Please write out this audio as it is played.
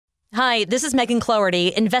Hi, this is Megan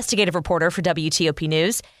Cloherty, investigative reporter for WTOP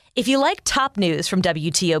News. If you like top news from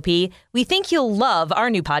WTOP, we think you'll love our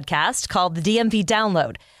new podcast called The DMV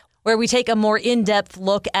Download, where we take a more in-depth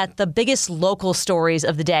look at the biggest local stories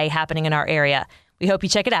of the day happening in our area. We hope you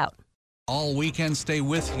check it out. All weekend, stay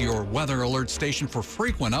with your Weather Alert station for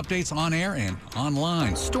frequent updates on air and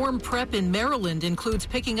online. Storm prep in Maryland includes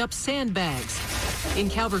picking up sandbags. In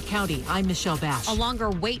Calvert County, I'm Michelle Bash. A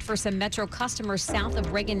longer wait for some Metro customers south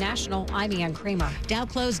of Reagan National. I'm Ann Kramer. Dow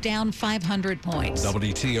closed down 500 points.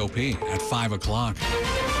 WTOP at 5 o'clock.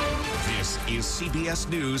 This is CBS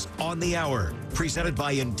News on the Hour, presented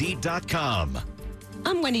by Indeed.com.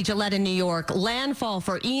 I'm Wendy Gillette in New York. Landfall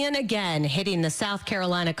for Ian again, hitting the South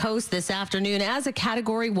Carolina coast this afternoon as a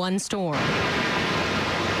Category 1 storm.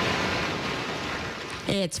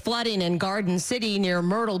 It's flooding in Garden City near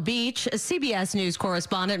Myrtle Beach. CBS News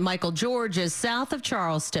correspondent Michael George is south of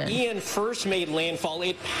Charleston. Ian first made landfall.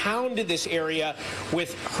 It pounded this area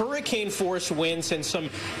with hurricane-force winds and some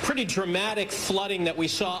pretty dramatic flooding that we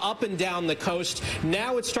saw up and down the coast.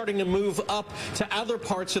 Now it's starting to move up to other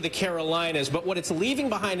parts of the Carolinas, but what it's leaving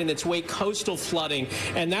behind in its wake, coastal flooding,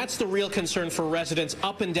 and that's the real concern for residents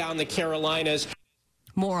up and down the Carolinas.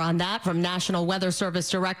 More on that from National Weather Service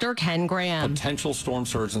Director Ken Graham. Potential storm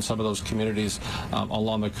surge in some of those communities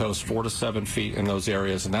along the coast, 4 to 7 feet in those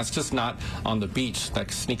areas. And that's just not on the beach.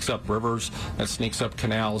 That sneaks up rivers, that sneaks up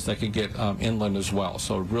canals, that can get inland as well.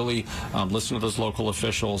 So really listen to those local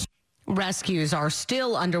officials. Rescues are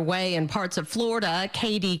still underway in parts of Florida.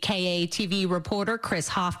 KDKA TV reporter Chris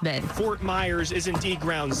Hoffman. Fort Myers is indeed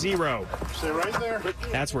ground zero. Stay right there.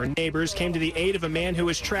 That's where neighbors came to the aid of a man who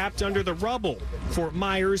was trapped under the rubble. Fort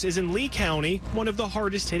Myers is in Lee County, one of the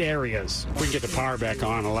hardest hit areas. If we can get the power back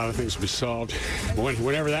on, a lot of things will be solved.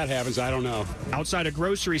 Whenever that happens, I don't know. Outside a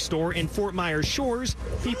grocery store in Fort Myers Shores,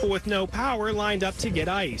 people with no power lined up to get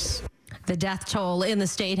ice. The death toll in the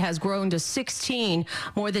state has grown to 16.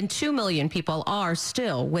 More than 2 million people are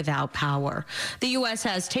still without power. The U.S.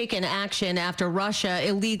 has taken action after Russia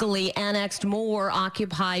illegally annexed more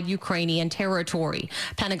occupied Ukrainian territory.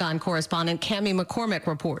 Pentagon correspondent Cammie McCormick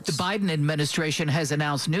reports. The Biden administration has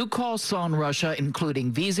announced new costs on Russia,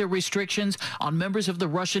 including visa restrictions on members of the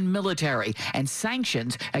Russian military and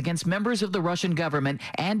sanctions against members of the Russian government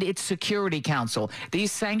and its Security Council.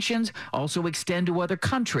 These sanctions also extend to other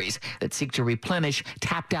countries that seek to replenish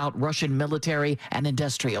tapped-out Russian military and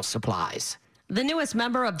industrial supplies. The newest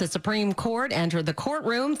member of the Supreme Court entered the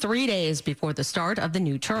courtroom 3 days before the start of the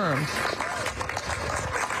new term.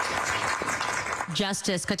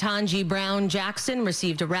 Justice Ketanji Brown Jackson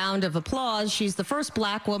received a round of applause. She's the first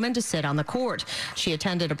black woman to sit on the court. She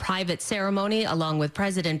attended a private ceremony along with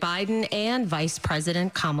President Biden and Vice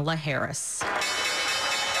President Kamala Harris.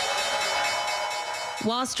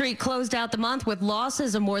 Wall Street closed out the month with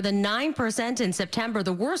losses of more than 9% in September,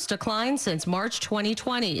 the worst decline since March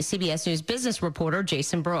 2020. CBS News business reporter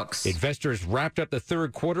Jason Brooks. Investors wrapped up the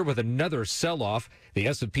third quarter with another sell-off. The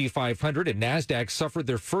S&P 500 and NASDAQ suffered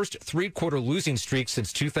their first three-quarter losing streak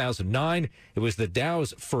since 2009. It was the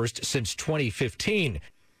Dow's first since 2015.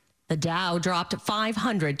 The Dow dropped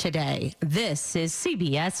 500 today. This is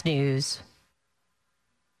CBS News.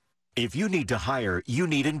 If you need to hire, you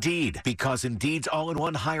need Indeed, because Indeed's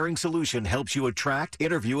all-in-one hiring solution helps you attract,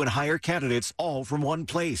 interview, and hire candidates all from one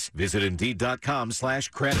place. Visit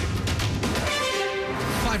Indeed.com/credit.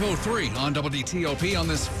 5:03 on WTOP on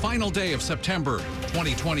this final day of September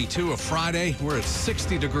 2022, a Friday. We're at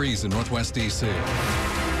 60 degrees in Northwest D.C.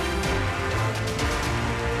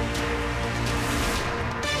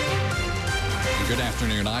 Good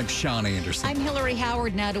afternoon. I'm Sean Anderson. I'm Hillary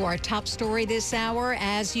Howard. Now to our top story this hour.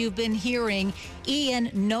 As you've been hearing,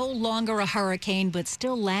 Ian no longer a hurricane, but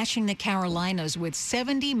still lashing the Carolinas with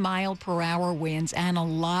 70-mile-per-hour winds and a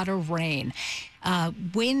lot of rain.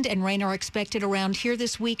 Wind and rain are expected around here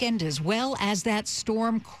this weekend, as well as that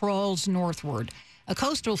storm crawls northward. A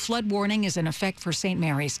coastal flood warning is in effect for St.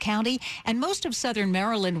 Mary's County, and most of southern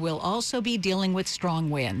Maryland will also be dealing with strong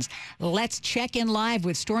winds. Let's check in live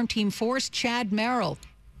with Storm Team 4's Chad Merrill.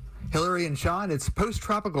 Hillary and Sean, it's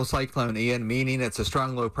post-tropical cyclone Ian, meaning it's a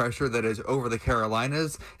strong low pressure that is over the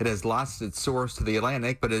Carolinas. It has lost its source to the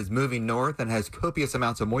Atlantic, but is moving north and has copious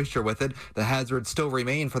amounts of moisture with it. The hazards still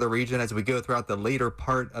remain for the region as we go throughout the later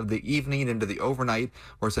part of the evening into the overnight,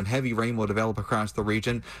 where some heavy rain will develop across the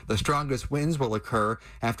region. The strongest winds will occur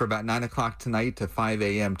after about 9 o'clock tonight to 5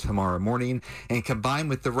 a.m. tomorrow morning. And combined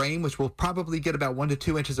with the rain, which will probably get about 1 to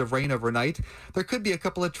 2 inches of rain overnight, there could be a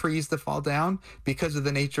couple of trees that fall down because of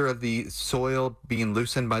the nature of the soil being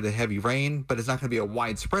loosened by the heavy rain, but it's not going to be a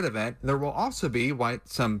widespread event. There will also be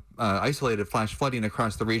some isolated flash flooding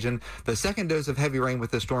across the region. The second dose of heavy rain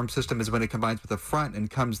with the storm system is when it combines with the front and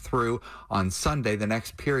comes through on Sunday, the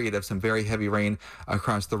next period of some very heavy rain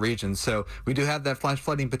across the region. So we do have that flash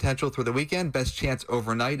flooding potential through the weekend, best chance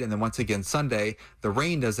overnight, and then once again Sunday. The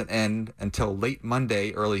rain doesn't end until late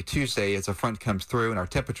Monday, early Tuesday as a front comes through, and our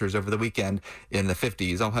temperatures over the weekend in the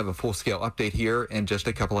 50s. I'll have a full-scale update here in just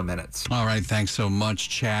a couple of minutes. All right, thanks so much,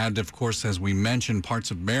 Chad. Of course, as we mentioned,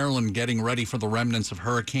 parts of Maryland getting ready for the remnants of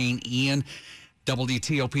Hurricane Ian.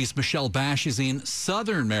 WTOP's Michelle Bash is in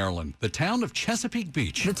southern Maryland, the town of Chesapeake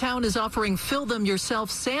Beach. The town is offering fill them yourself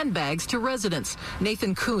sandbags to residents.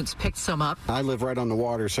 Nathan Kuntz picked some up. I live right on the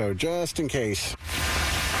water, so just in case.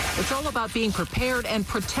 It's all about being prepared and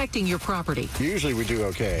protecting your property. Usually we do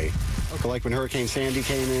okay. Like when Hurricane Sandy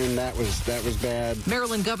came in, that was bad.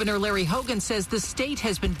 Maryland Governor Larry Hogan says the state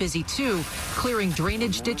has been busy too, clearing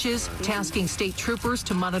drainage ditches, tasking state troopers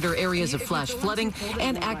to monitor areas of flash flooding,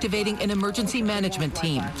 and activating an emergency management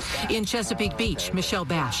team. In Chesapeake Beach, Michelle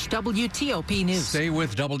Bash, WTOP News. Stay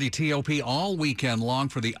with WTOP all weekend long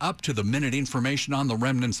for the up-to-the-minute information on the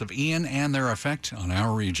remnants of Ian and their effect on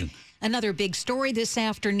our region. Another big story this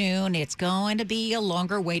afternoon. It's going to be a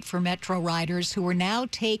longer wait for Metro riders who are now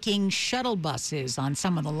taking shuttle buses on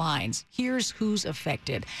some of the lines. Here's who's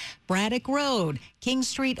affected. Braddock Road, King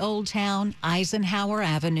Street, Old Town, Eisenhower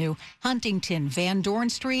Avenue, Huntington, Van Dorn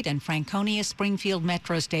Street, and Franconia Springfield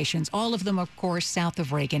Metro stations, all of them, of course, south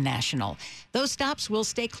of Reagan National. Those stops will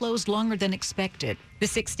stay closed longer than expected. The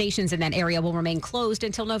 6 stations in that area will remain closed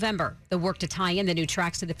until November. The work to tie in the new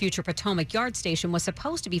tracks to the future Potomac Yard station was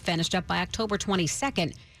supposed to be finished up by October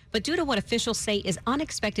 22nd. But due to what officials say is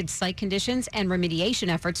unexpected site conditions and remediation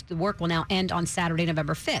efforts, the work will now end on Saturday,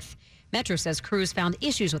 November 5th. Metro says crews found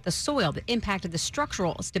issues with the soil that impacted the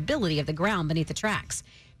structural stability of the ground beneath the tracks.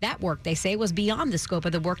 That work, they say, was beyond the scope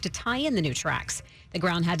of the work to tie in the new tracks. The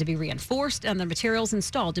ground had to be reinforced and the materials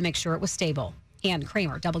installed to make sure it was stable. Ann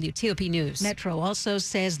Kramer, WTOP News. Metro also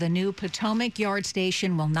says the new Potomac Yard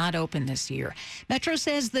station will not open this year. Metro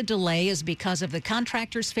says the delay is because of the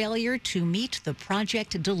contractor's failure to meet the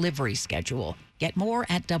project delivery schedule. Get more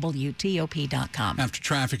at WTOP.com. After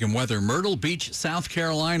traffic and weather, Myrtle Beach, South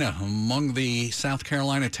Carolina, among the South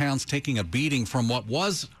Carolina towns taking a beating from what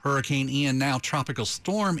was Hurricane Ian, now Tropical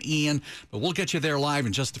Storm Ian. But we'll get you there live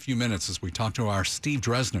in just a few minutes as we talk to our Steve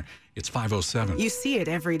Dresner. It's 5:07. You see it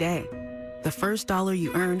every day. The first dollar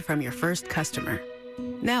you earned from your first customer.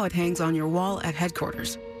 Now it hangs on your wall at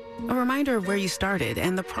headquarters. A reminder of where you started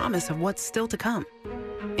and the promise of what's still to come.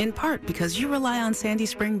 In part because you rely on Sandy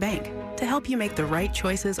Spring Bank to help you make the right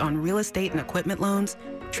choices on real estate and equipment loans,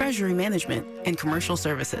 treasury management, and commercial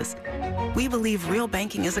services. We believe real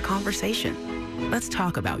banking is a conversation. Let's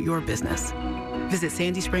talk about your business. Visit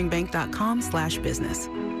sandyspringbank.com/business.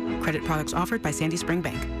 Credit products offered by Sandy Spring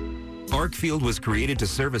Bank. Arkfield was created to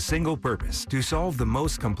serve a single purpose, to solve the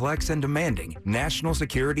most complex and demanding national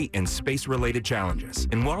security and space-related challenges.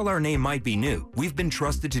 And while our name might be new, we've been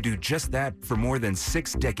trusted to do just that for more than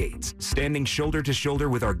 6 decades, standing shoulder to shoulder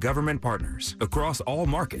with our government partners across all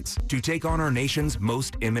markets to take on our nation's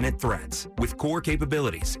most imminent threats. With core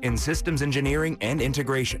capabilities in systems engineering and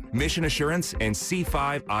integration, mission assurance, and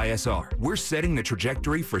C5 ISR, we're setting the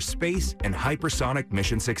trajectory for space and hypersonic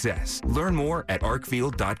mission success. Learn more at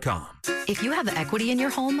arkfield.com. If you have equity in your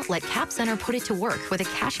home, let Cap Center put it to work with a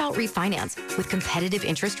cash-out refinance. With competitive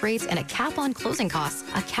interest rates and a cap on closing costs,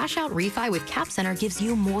 a cash-out refi with Cap Center gives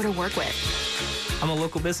you more to work with. I'm a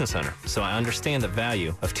local business owner, so I understand the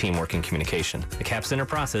value of teamwork and communication. The Cap Center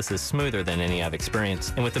process is smoother than any I've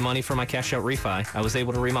experienced, and with the money for my cash-out refi, I was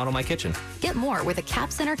able to remodel my kitchen. Get more with a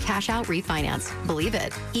Cap Center cash-out refinance. Believe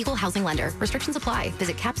it. Equal housing lender. Restrictions apply.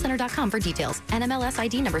 Visit capcenter.com for details. NMLS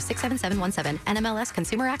ID number 67717.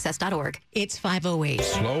 NMLSconsumeraccess.org. It's 5:08.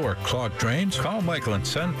 Slow or clogged drains? Call Michael &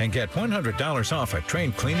 Son and get $100 off at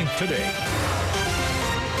drain cleaning today.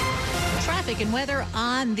 Traffic and weather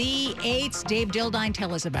on the 8th. Dave Dildine,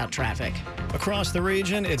 tell us about traffic. Across the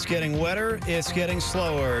region, it's getting wetter, it's getting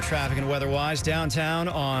slower. Traffic and weather-wise, downtown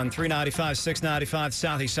on 395, 695,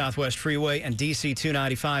 Southeast Southwest Freeway, and DC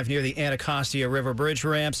 295 near the Anacostia River Bridge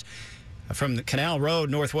ramps. From the Canal Road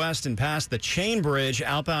northwest and past the Chain Bridge,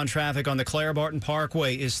 outbound traffic on the Claire Barton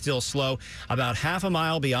Parkway is still slow. About half a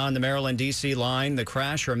mile beyond the Maryland-D.C. line, the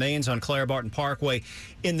crash remains on Claire Barton Parkway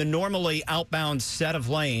in the normally outbound set of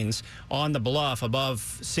lanes on the bluff above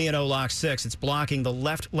C&O Lock 6. It's blocking the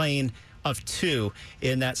left lane of 2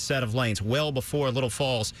 in that set of lanes, well before Little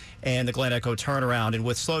Falls and the Glen Echo turnaround. And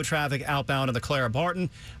with slow traffic outbound of the Clara Barton,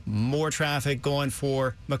 more traffic going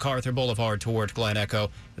for MacArthur Boulevard toward Glen Echo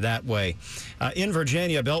that way. In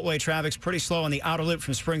Virginia, Beltway traffic's pretty slow on the outer loop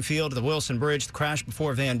from Springfield to the Wilson Bridge. The crash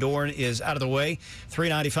before Van Dorn is out of the way.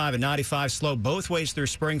 395 and 95 slow both ways through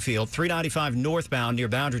Springfield. 395 northbound near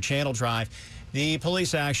Boundary Channel Drive. The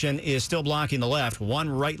police action is still blocking the left. One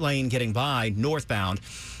right lane getting by northbound.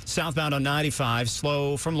 Southbound on 95,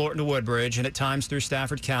 slow from Lorton to Woodbridge, and at times through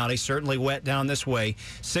Stafford County. Certainly wet down this way.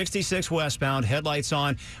 66 westbound, headlights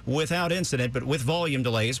on without incident, but with volume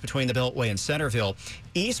delays between the Beltway and Centerville.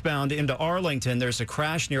 Eastbound into Arlington, there's a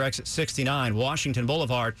crash near exit 69, Washington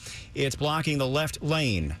Boulevard. It's blocking the left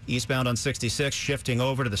lane. Eastbound on 66, shifting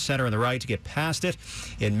over to the center and the right to get past it.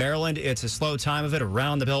 In Maryland, it's a slow time of it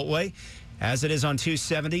around the Beltway, as it is on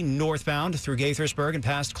 270 northbound through Gaithersburg and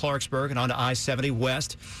past Clarksburg and onto I-70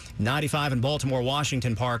 west. 95 and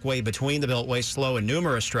Baltimore-Washington Parkway between the Beltway, slow in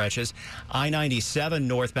numerous stretches. I-97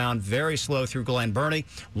 northbound, very slow through Glen Burnie.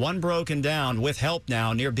 One broken down with help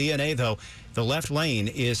now near B&A, though. The left lane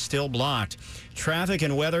is still blocked. Traffic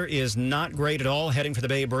and weather is not great at all heading for the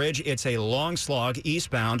Bay Bridge. It's a long slog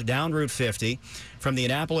eastbound down Route 50 from the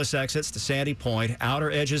Annapolis exits to Sandy Point.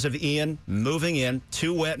 Outer edges of Ian moving in.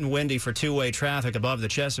 Too wet and windy for two-way traffic above the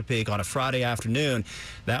Chesapeake on a Friday afternoon.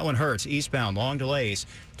 That one hurts. Eastbound, long delays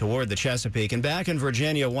toward the Chesapeake. And back in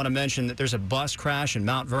Virginia, I want to mention that there's a bus crash in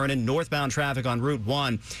Mount Vernon. Northbound traffic on Route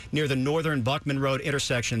 1 near the northern Buckman Road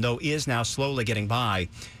intersection, though, is now slowly getting by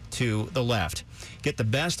to the left. Get the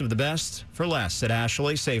best of the best for less at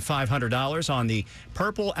Ashley. Save $500 on the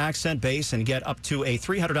Purple Accent base and get up to a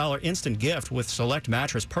 $300 instant gift with select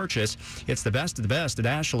mattress purchase. It's the best of the best at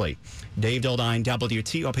Ashley. Dave Dildine,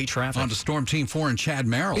 WTOP Traffic. On to Storm Team 4 in Chad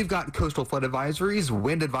Merrill. We've got coastal flood advisories,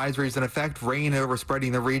 wind advisories in effect, rain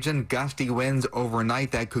overspreading the region, gusty winds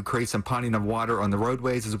overnight that could create some ponding of water on the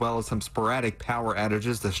roadways as well as some sporadic power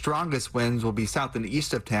outages. The strongest winds will be south and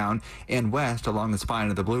east of town and west along the spine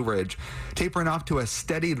of the Blue Ridge. Tapering off to a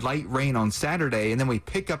steady light rain on Saturday, and then we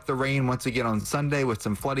pick up the rain once again on Sunday with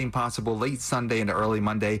some flooding possible late Sunday into early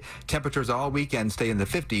Monday. Temperatures all weekend stay in the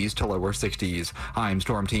 50s to lower 60s. I'm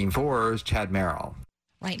Storm Team 4's Chad Merrill.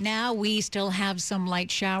 Right now, we still have some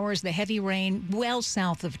light showers. The heavy rain well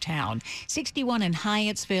south of town. 61 in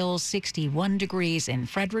Hyattsville, 61 degrees in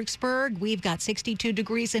Fredericksburg. We've got 62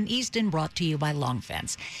 degrees in Easton, brought to you by Long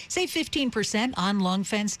Fence. Save 15% on Long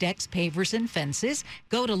Fence decks, pavers, and fences.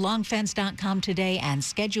 Go to longfence.com today and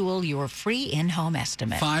schedule your free in-home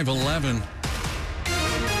estimate. 5:11.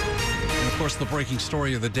 And of course, the breaking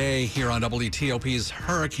story of the day here on WTOP's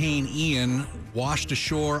Hurricane Ian washed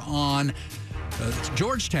ashore on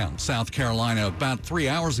Georgetown, South Carolina, about 3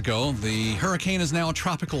 hours ago. The hurricane is now a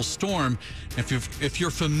tropical storm. If you're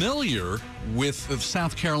familiar with the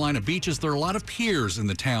South Carolina beaches, there are a lot of piers in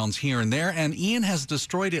the towns here and there, and Ian has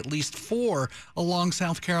destroyed at least 4 along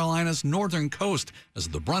South Carolina's northern coast as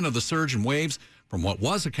the brunt of the surge and waves from what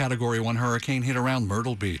was a Category 1 hurricane hit around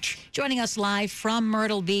Myrtle Beach. Joining us live from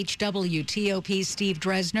Myrtle Beach, WTOP Steve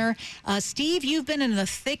Dresner. Steve, you've been in the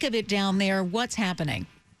thick of it down there. What's happening?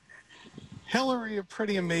 Hillary, a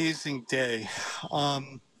pretty amazing day.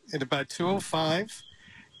 At about 2:05,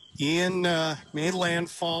 Ian made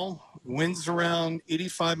landfall, winds around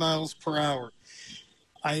 85 miles per hour.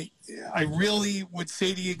 I really would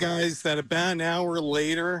say to you guys that about an hour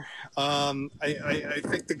later, I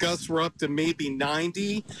think the gusts were up to maybe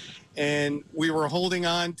 90, and we were holding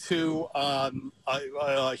on to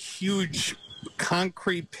a huge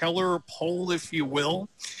concrete pillar, pole, if you will.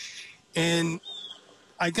 And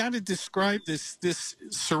I got to describe this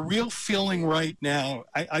surreal feeling right now.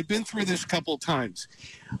 I've been through this a couple of times.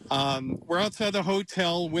 We're outside the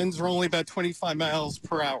hotel. Winds are only about 25 miles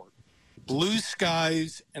per hour. Blue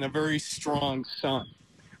skies and a very strong sun.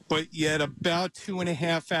 But yet about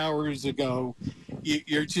 2.5 hours ago,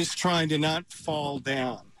 you're just trying to not fall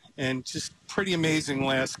down. And just pretty amazing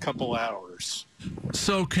last couple hours.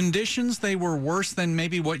 So conditions, they were worse than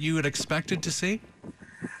maybe what you had expected to see?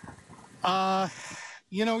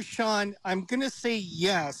 You know, Sean, I'm going to say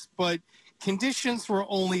yes, but conditions were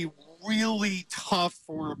only really tough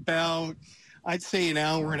for about, I'd say, an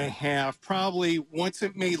hour and a half. Probably once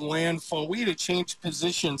it made landfall, we had to change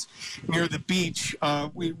positions near the beach.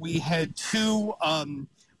 We had 2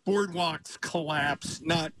 boardwalks collapse,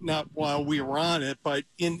 not while we were on it, but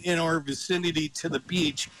in our vicinity to the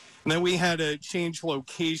beach. And then we had to change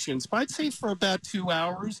locations. But I'd say for about 2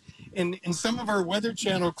 hours. And some of our Weather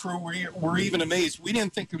Channel crew were even amazed. We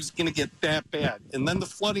didn't think it was going to get that bad. And then the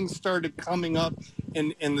flooding started coming up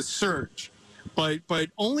and the surge. but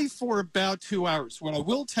only for about 2 hours. What I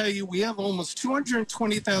will tell you, we have almost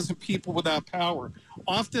 220,000 people without power.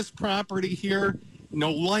 Off this property here,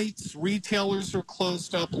 no lights, retailers are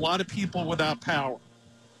closed up, a lot of people without power.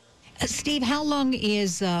 Steve, how long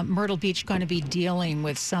is Myrtle Beach going to be dealing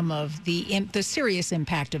with some of the serious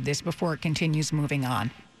impact of this before it continues moving on?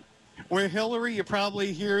 Where Hillary, you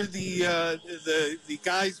probably hear the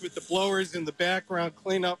guys with the blowers in the background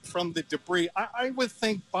clean up from the debris. I would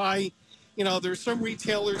think by, there's some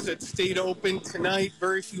retailers that stayed open tonight.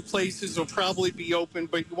 Very few places will probably be open.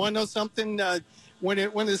 But you want to know something? One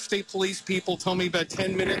of the state police people told me about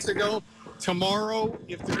 10 minutes ago, tomorrow,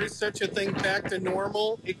 if there is such a thing back to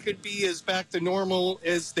normal, it could be as back to normal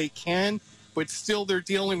as they can. But still, they're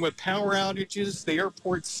dealing with power outages. The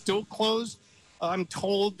airport's still closed. I'm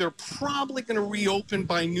told they're probably going to reopen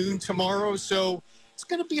by noon tomorrow, so it's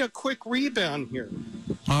going to be a quick rebound here.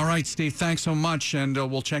 All right, Steve, thanks so much, and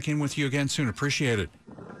we'll check in with you again soon. Appreciate it.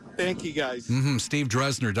 Thank you, guys. Steve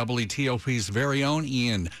Dresner, WTOP's very own,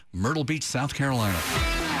 in Myrtle Beach, South Carolina.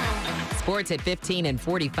 Sports at 15 and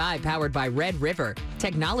 45, powered by Red River.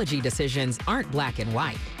 Technology decisions aren't black and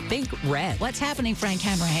white. Think red. What's happening, Frank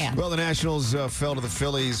Hanrahan? Well, the Nationals fell to the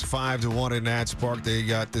Phillies 5-1 at Nats Park. They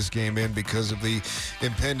got this game in because of the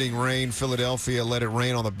impending rain. Philadelphia let it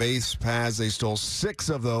rain on the base paths. They stole 6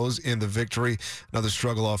 of those in the victory. Another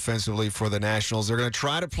struggle offensively for the Nationals. They're going to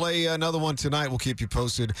try to play another one tonight. We'll keep you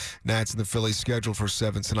posted. Nats and the Phillies scheduled for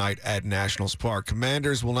 7 tonight at Nationals Park.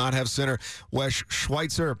 Commanders will not have center Wes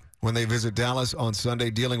Schweitzer when they visit Dallas on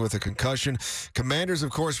Sunday, dealing with a concussion. Commanders,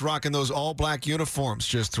 of course, rocking those all-black uniforms,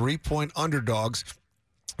 just 3-point underdogs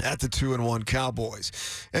at the 2-1 Cowboys.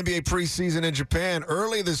 NBA preseason in Japan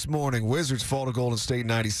early this morning. Wizards fall to Golden State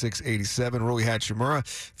 96-87. Rui Hachimura,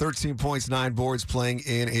 13 points, 9 boards, playing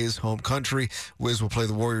in his home country. Wiz will play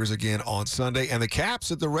the Warriors again on Sunday. And the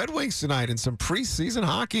Caps at the Red Wings tonight in some preseason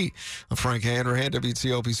hockey. I'm Frank Hanrahan,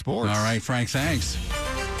 WTOP Sports. All right, Frank, thanks.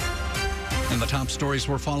 And the top stories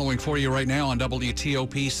we're following for you right now on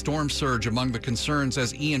WTOP: storm surge among the concerns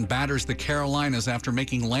as Ian batters the Carolinas after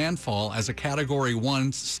making landfall as a Category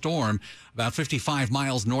 1 storm about 55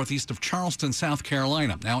 miles northeast of Charleston, South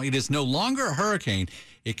Carolina. Now, it is no longer a hurricane.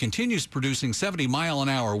 It continues producing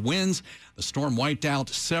 70-mile-an-hour winds. The storm wiped out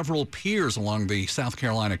several piers along the South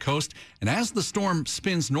Carolina coast. And as the storm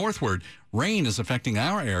spins northward, rain is affecting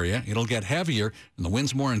our area. It'll get heavier and the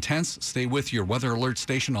winds more intense. Stay with your weather alert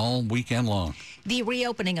station all weekend long. The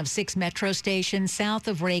reopening of 6 metro stations south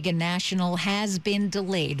of Reagan National has been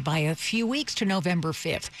delayed by a few weeks to November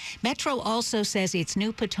 5th. Metro also says its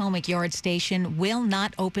new Potomac Yard station will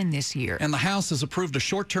not open this year. And the House has approved a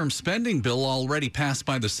short-term spending bill already passed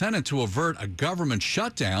by the Senate to avert a government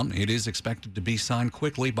shutdown. It is expected to be signed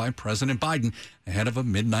quickly by President Biden ahead of a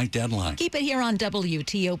midnight deadline. Keep it here on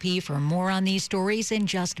WTOP for more on these stories in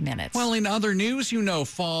just minutes. Well, in other news,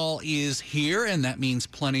 fall is here, and that means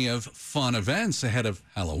plenty of fun events ahead of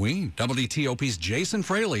Halloween. WTOP's Jason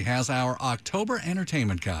Fraley has our October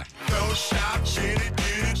entertainment guide.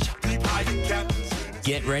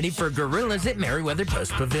 Get ready for Gorillas at Merriweather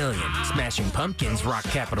Post Pavilion. Smashing Pumpkins rock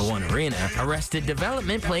Capital One Arena. Arrested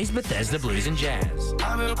Development plays Bethesda Blues and Jazz.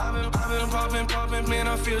 I've been popping, man,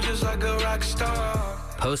 I feel just like a rock star.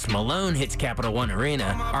 Post Malone hits Capital One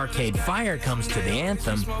Arena. Arcade Fire comes to the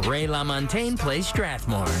anthem. Ray LaMontagne plays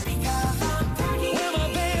Strathmore.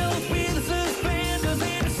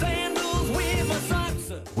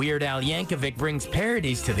 Weird Al Yankovic brings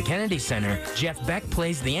parodies to the Kennedy Center. Jeff Beck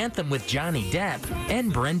plays the anthem with Johnny Depp.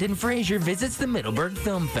 And Brendan Fraser visits the Middleburg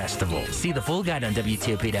Film Festival. See the full guide on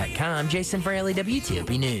WTOP.com. Jason Fraley,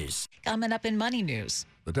 WTOP News. Coming up in Money News.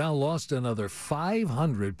 The Dow lost another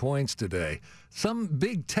 500 points today. Some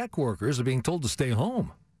big tech workers are being told to stay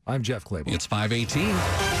home. I'm Jeff Claiborne. It's 5:18.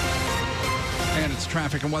 And it's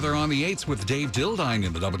traffic and weather on the 8s with Dave Dildine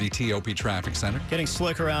in the WTOP Traffic Center. Getting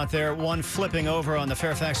slicker out there. One flipping over on the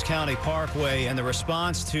Fairfax County Parkway, and the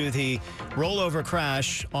response to the rollover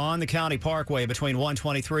crash on the County Parkway between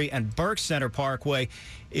 123 and Burke Center Parkway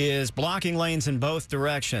is blocking lanes in both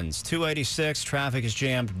directions. 286, traffic is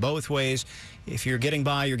jammed both ways. If you're getting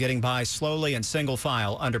by slowly and single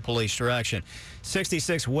file under police direction.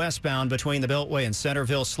 66 westbound between the Beltway and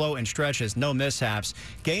Centerville, slow in stretches, no mishaps.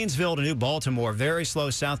 Gainesville to New Baltimore, very slow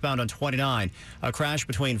southbound on 29. A crash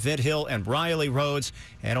between Vint Hill and Riley Roads,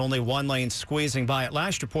 and only one lane squeezing by it.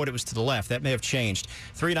 Last report, it was to the left. That may have changed.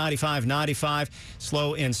 395-95,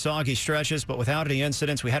 slow in soggy stretches, but without any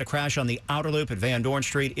incidents. We had a crash on the outer loop at Van Dorn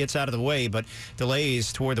Street. It's out of the way, but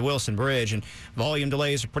delays toward the Wilson Bridge, and volume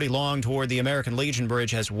delays are pretty long toward the American Legion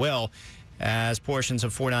Bridge as well. as portions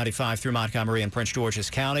of 495 through Montgomery and Prince George's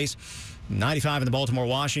counties. 95 in the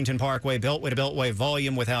Baltimore-Washington Parkway, Beltway to Beltway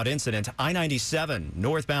volume without incident. I-97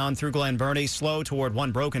 northbound through Glen Burnie, slow toward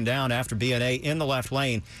one broken down after B&A in the left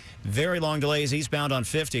lane. Very long delays eastbound on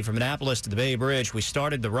 50 from Annapolis to the Bay Bridge. We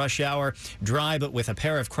started the rush hour dry, but with a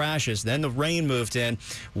pair of crashes. Then the rain moved in.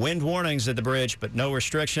 Wind warnings at the bridge, but no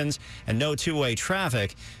restrictions and no two-way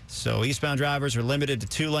traffic. So eastbound drivers are limited to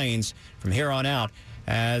 2 lanes from here on out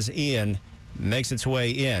as Ian makes its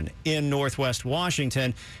way in northwest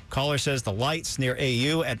Washington. Caller says the lights near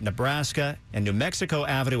AU at Nebraska and New Mexico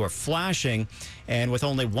Avenue are flashing, and with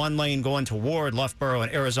only 1 lane going toward Loughborough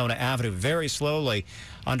and Arizona Avenue very slowly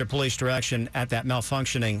under police direction at that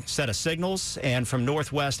malfunctioning set of signals. And from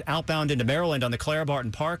northwest outbound into Maryland on the Claire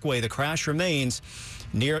Barton Parkway, the crash remains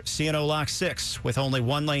near C&O Lock 6 with only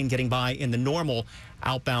 1 lane getting by in the normal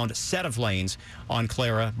outbound set of lanes on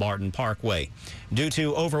Clara Barton Parkway. Due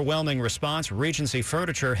to overwhelming response, Regency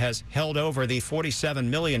Furniture has held over the $47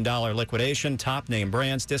 million liquidation. Top name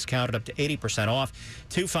brands discounted up to 80% off.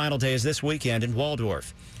 2 final days this weekend in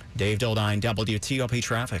Waldorf. Dave Dildine, WTOP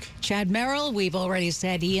Traffic. Chad Merrill, we've already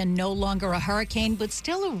said Ian no longer a hurricane, but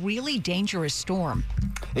still a really dangerous storm.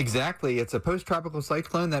 Exactly. It's a post-tropical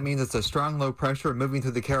cyclone. That means it's a strong low pressure moving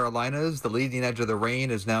through the Carolinas. The leading edge of the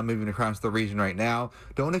rain is now moving across the region right now.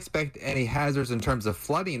 Don't expect any hazards in terms of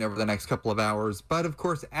flooding over the next couple of hours. But, of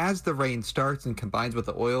course, as the rain starts and combines with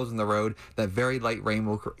the oils in the road, that very light rain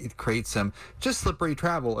will create some just slippery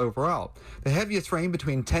travel overall. The heaviest rain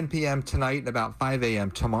between 10 p.m. tonight and about 5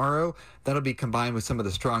 a.m. tomorrow. That'll be combined with some of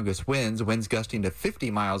the strongest winds gusting to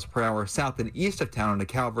 50 miles per hour south and east of town into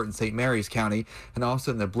Calvert and St. Mary's County, and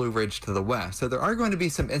also in the Blue Ridge to the west. So there are going to be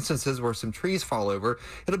some instances where some trees fall over.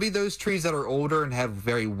 It'll be those trees that are older and have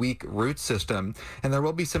very weak root system, and there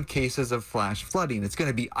will be some cases of flash flooding. It's going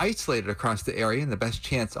to be isolated across the area, and the best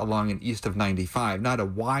chance along and east of 95. Not a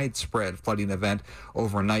widespread flooding event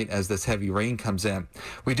overnight as this heavy rain comes in.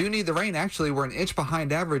 We do need the rain. Actually, we're an inch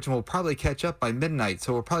behind average, and we'll probably catch up by midnight,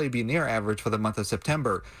 so we'll probably be near average for the month of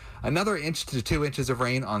September. Another 1 to 2 inches of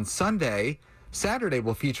rain on Sunday. Saturday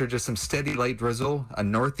will feature just some steady light drizzle, a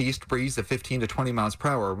northeast breeze of 15 to 20 miles per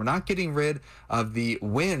hour. We're not getting rid of the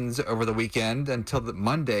winds over the weekend until the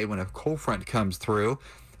Monday when a cold front comes through,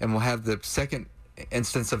 and we'll have the second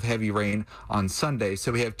instance of heavy rain on Sunday.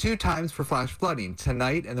 So we have 2 times for flash flooding,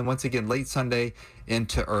 tonight and then once again late Sunday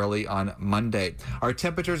into early on Monday. Our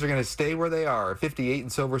temperatures are going to stay where they are. 58 in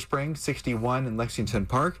Silver Spring, 61 in Lexington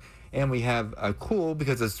Park. And we have cool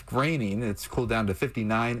because it's raining. It's cooled down to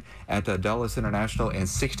 59 at Dulles International and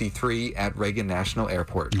 63 at Reagan National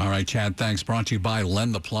Airport. All right, Chad, thanks. Brought to you by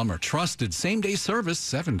Len the Plumber. Trusted same-day service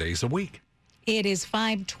 7 days a week. It is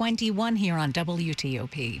 5:21 here on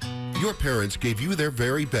WTOP. Your parents gave you their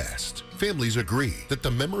very best. Families agree that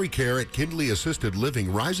the memory care at Kindley Assisted Living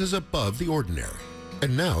rises above the ordinary.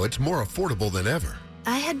 And now it's more affordable than ever.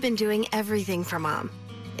 I had been doing everything for Mom.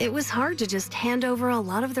 It was hard to just hand over a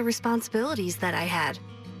lot of the responsibilities that I had.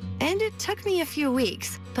 And it took me a few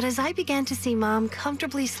weeks, but as I began to see Mom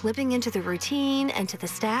comfortably slipping into the routine and to the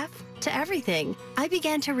staff, to everything, I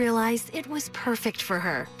began to realize it was perfect for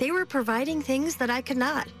her. They were providing things that I could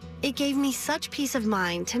not. It gave me such peace of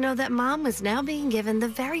mind to know that Mom was now being given the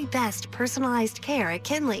very best personalized care at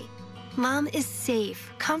Kindley. Mom is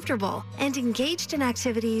safe, comfortable, and engaged in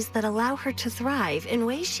activities that allow her to thrive in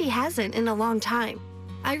ways she hasn't in a long time.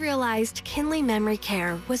 I realized Kindley Memory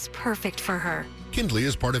Care was perfect for her. Kindley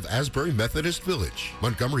is part of Asbury Methodist Village,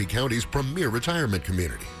 Montgomery County's premier retirement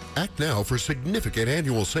community. Act now for significant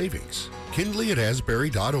annual savings. Kindley at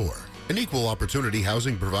Asbury.org. An equal opportunity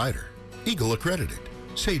housing provider. Eagle accredited.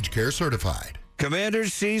 Sage Care certified.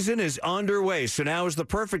 Commanders season is underway, so now is the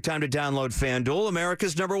perfect time to download FanDuel,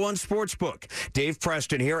 America's #1 sportsbook. Dave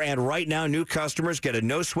Preston here, and right now new customers get a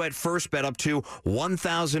no-sweat first bet up to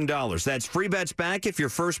 $1,000. That's free bets back if your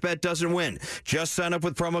first bet doesn't win. Just sign up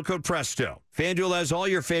with promo code PRESTO. FanDuel has all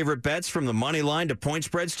your favorite bets from the money line to point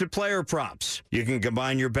spreads to player props. You can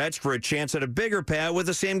combine your bets for a chance at a bigger payout with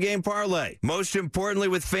a same-game parlay. Most importantly,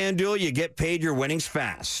 with FanDuel, you get paid your winnings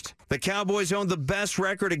fast. The Cowboys own the best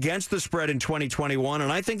record against the spread in 2021,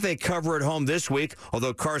 and I think they cover at home this week,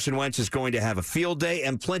 although Carson Wentz is going to have a field day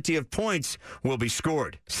and plenty of points will be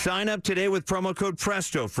scored. Sign up today with promo code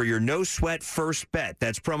PRESTO for your no-sweat first bet.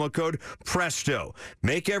 That's promo code PRESTO.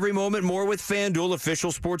 Make every moment more with FanDuel,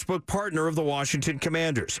 official sportsbook partner of the the Washington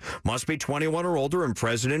Commanders. Must be 21 or older and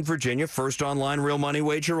present in Virginia. First online real money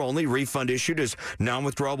wager only. Refund issued as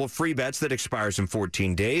non-withdrawable free bets that expires in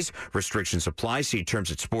 14 days. Restrictions apply. See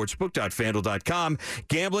terms at sportsbook.fanduel.com.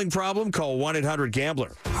 Gambling problem? Call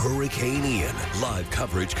 1-800-GAMBLER. Hurricane Ian. Live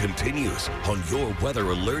coverage continues on your Weather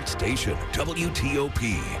Alert station,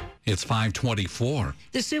 WTOP. It's 5:24.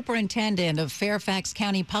 The superintendent of Fairfax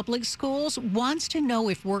County Public Schools wants to know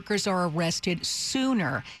if workers are arrested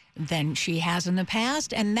sooner than she has in the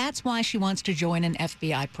past, and that's why she wants to join an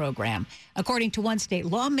FBI program. According to one state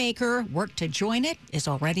lawmaker, work to join it is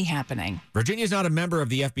already happening. Virginia's not a member of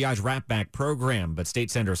the FBI's Wrap-Back program, but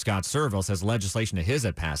State Senator Scott Serville says legislation to his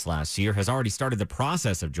that passed last year has already started the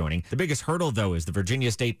process of joining. The biggest hurdle, though, is the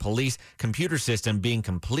Virginia State Police computer system being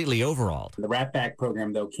completely overhauled. The Wrap-Back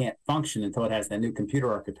program, though, can't function until it has that new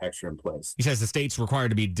computer architecture in place. He says the state's required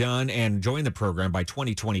to be done and join the program by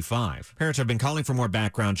 2025. Parents have been calling for more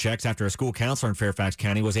background checks after a school counselor in Fairfax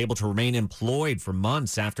County was able to remain employed for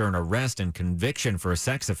months after an arrest and conviction for a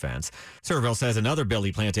sex offense. Serville says another bill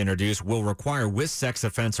he plans to introduce will require with sex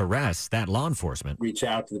offense arrests that law enforcement reach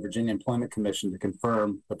out to the Virginia Employment Commission to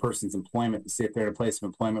confirm the person's employment to see if they're in a place of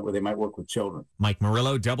employment where they might work with children. Mike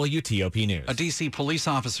Murillo, WTOP News. A D.C. police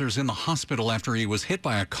officer is in the hospital after he was hit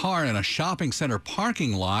by a car in a shopping center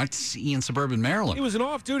parking lot in suburban Maryland. He was an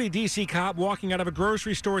off-duty D.C. cop walking out of a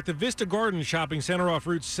grocery store at the Vista Garden shopping center off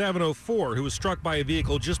Route 704 who was struck by a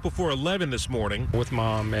vehicle just before 11 this morning. With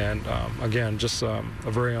mom, and again, just a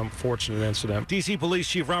very unfortunate incident. D.C. Police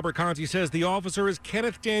Chief Robert Conti says the officer is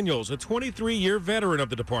Kenneth Daniels, a 23-year veteran of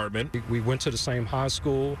the department. We went to the same high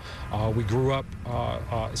school. We grew up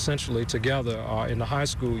essentially together in the high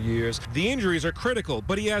school years. The injuries are critical,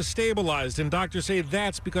 but he has stabilized, and doctors say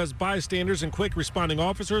that's because bystanders and quick responding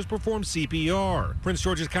officers performed CPR. Prince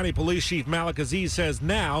George's County Police Chief Malik Aziz says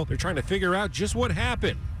now they're trying to figure out just what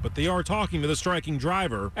happened, but they are talking to the striking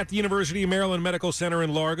driver. At the University of Maryland Medical Center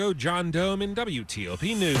in Largo, John Dome in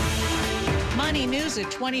WTOP News. Money News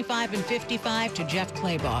at 25 and 55 to Jeff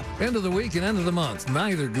Claybaugh. End of the week and end of the month,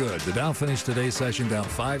 neither good. The Dow finished today's session down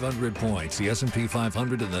 500 points. The S&P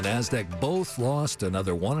 500 and the NASDAQ both lost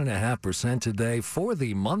another 1.5% today. For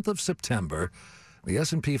the month of September, the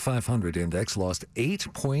S&P 500 index lost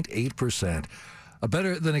 8.8%. A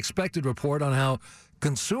better than expected report on how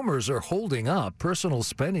consumers are holding up. Personal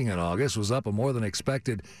spending in August was up a more than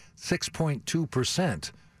expected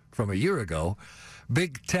 6.2% from a year ago.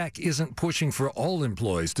 Big tech isn't pushing for all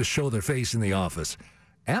employees to show their face in the office.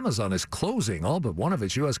 Amazon is closing all but one of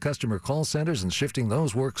its U.S. customer call centers and shifting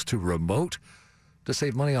those works to remote to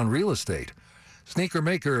save money on real estate. Sneaker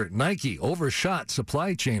maker Nike overshot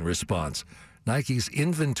supply chain response. Nike's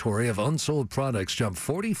inventory of unsold products jumped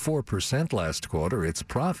 44% last quarter. Its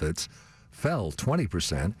profits fell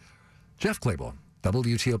 20%. Jeff Claybaugh,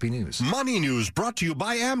 WTOP News. Money News brought to you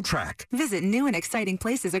by Amtrak. Visit new and exciting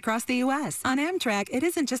places across the U.S. On Amtrak, it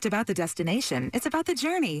isn't just about the destination. It's about the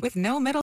journey with no middle